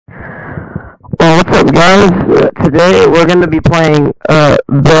What's up, guys? Today we're gonna be playing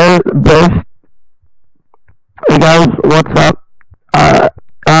Burst. Hey guys, what's up?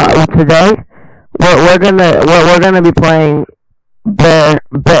 Today we're gonna be playing Bear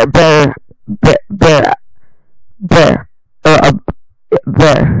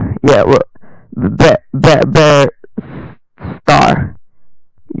Star.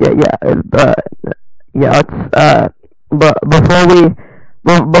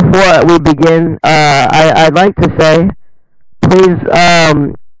 But before we begin, I'd like to say, please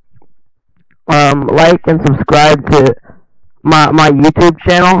like and subscribe to my YouTube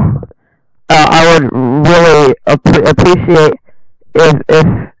channel. I would really appreciate if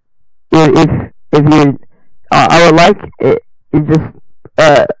you I would like it. You just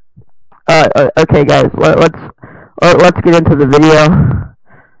okay, guys. Let's get into the video.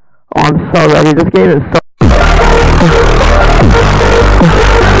 Oh, I'm so ready. This game is so.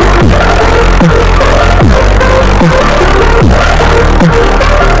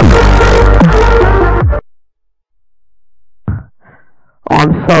 Oh,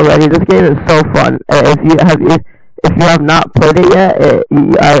 I'm so ready. This game is so fun. If you have not played it yet,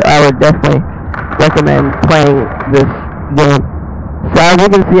 I would definitely recommend playing this game. So as you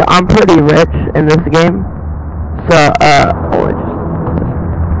can see, I'm pretty rich in this game. So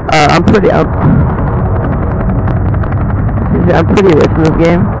I'm pretty rich in this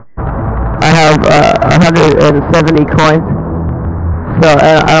game. I have 170 coins. So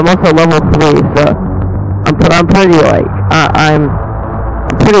I'm also level 3. So I'm pretty I'm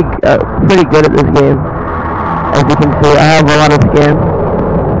pretty good at this game. As you can see, I have a lot of skins.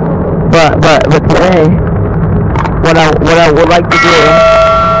 But today, what I would like to do,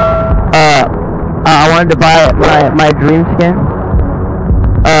 I wanted to buy my dream skin.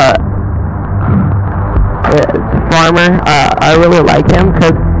 Farmer. I really like him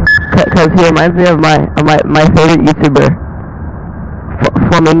because he reminds me of my favorite YouTuber,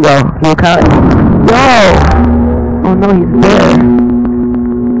 Flamingo. He kind of oh no, he's there.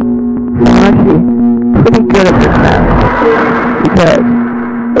 I'm actually pretty good at this map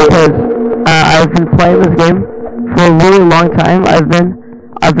because I've been playing this game for a really long time. I've been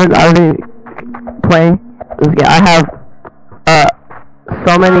playing this game. I have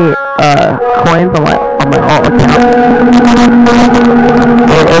so many coins on my alt account.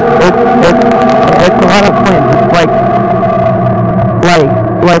 It's a lot of coins. It's like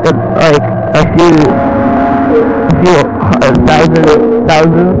a few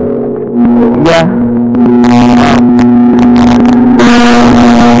thousand. Yeah.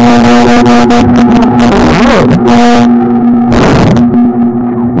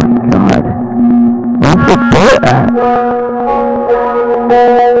 Where's the bullet at?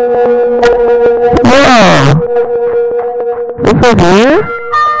 Whoa! This was here?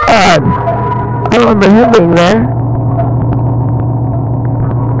 God, I don't remember him being there.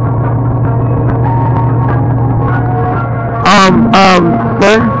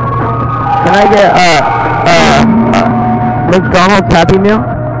 Sir? Can I get, McDonald's Happy Meal?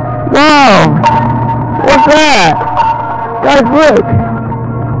 Wow! What's that? Guys, look!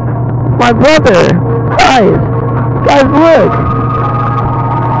 My brother! Guys, look!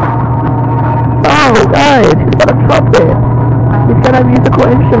 Oh, guys, he's got a trumpet. He's got a musical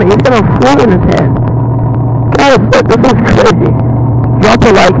instrument. He's got a flute in his hand. Guys, look, this is crazy. Drop a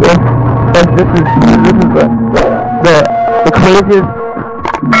like if this is the craziest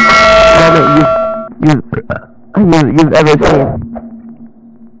moment you've ever seen.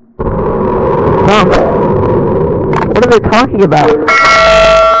 What are they talking about?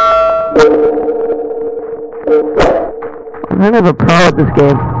 I'm kind of a pro at this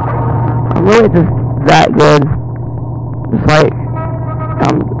game. I'm really just that good. It's like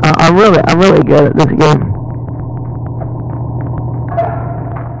I'm really good at this game.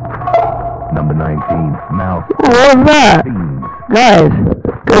 Number 19, now. What was that? Guys,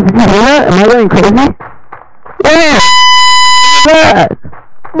 did you hear that? Am I going crazy? Yeah! What's that?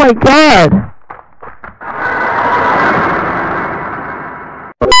 Oh my god!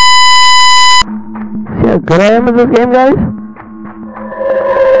 See how good I am at this game, guys?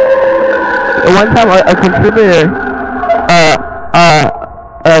 One time a contributor,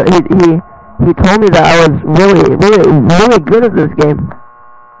 he told me that I was really good at this game.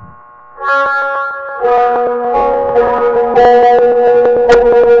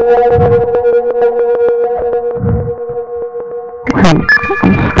 I'm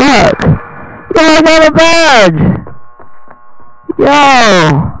stuck. Yo, I got a badge! Yo!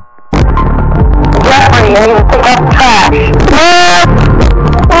 Jeffrey, I need to pick up trash. What?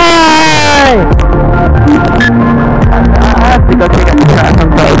 Why? I have to go pick up the trash. I'm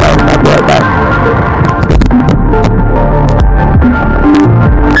sorry, guys. I'll be right back.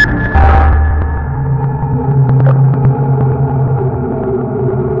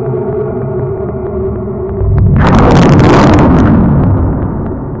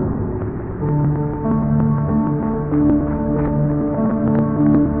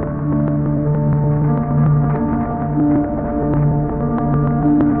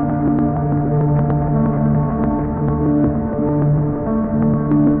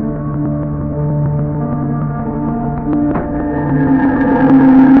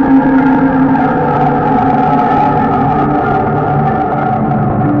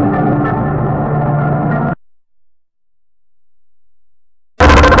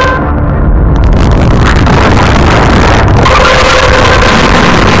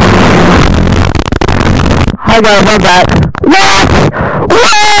 Alright guys, I'm back. What?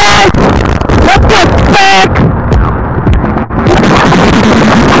 What? What the fuck?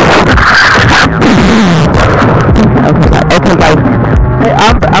 Okay guys. Hey,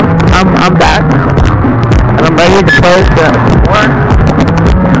 I'm back. And I'm ready to play some more.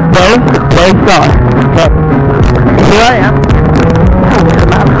 Play Star. Okay. Here I am.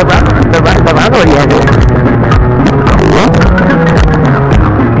 The round already ended.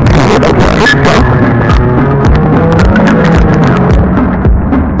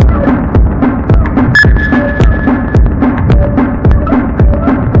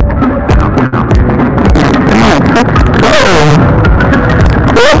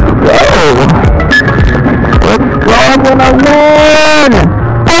 I'm gonna win!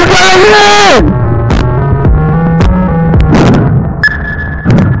 I'm gonna win!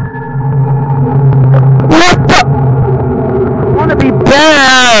 What the? I wanna be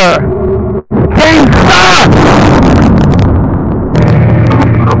better! Game sucks!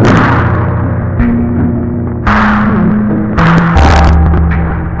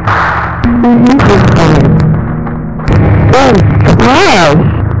 I hate this game. Game trash!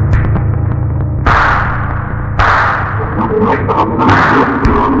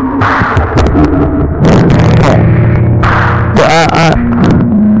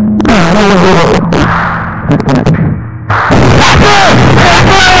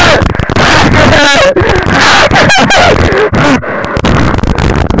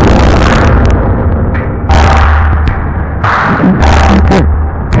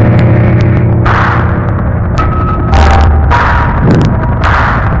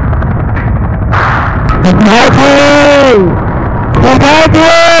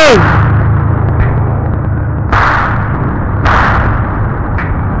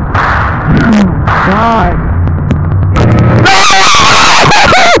 God.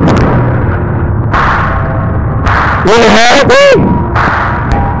 Will you help me?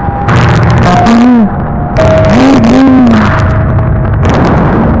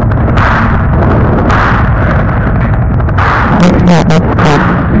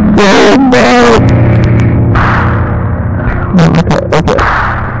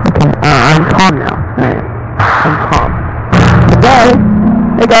 I'm calm now. I'm calm.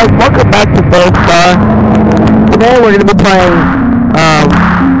 Hey guys, welcome back to Star. Today we're going to be playing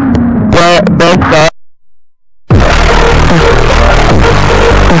Star.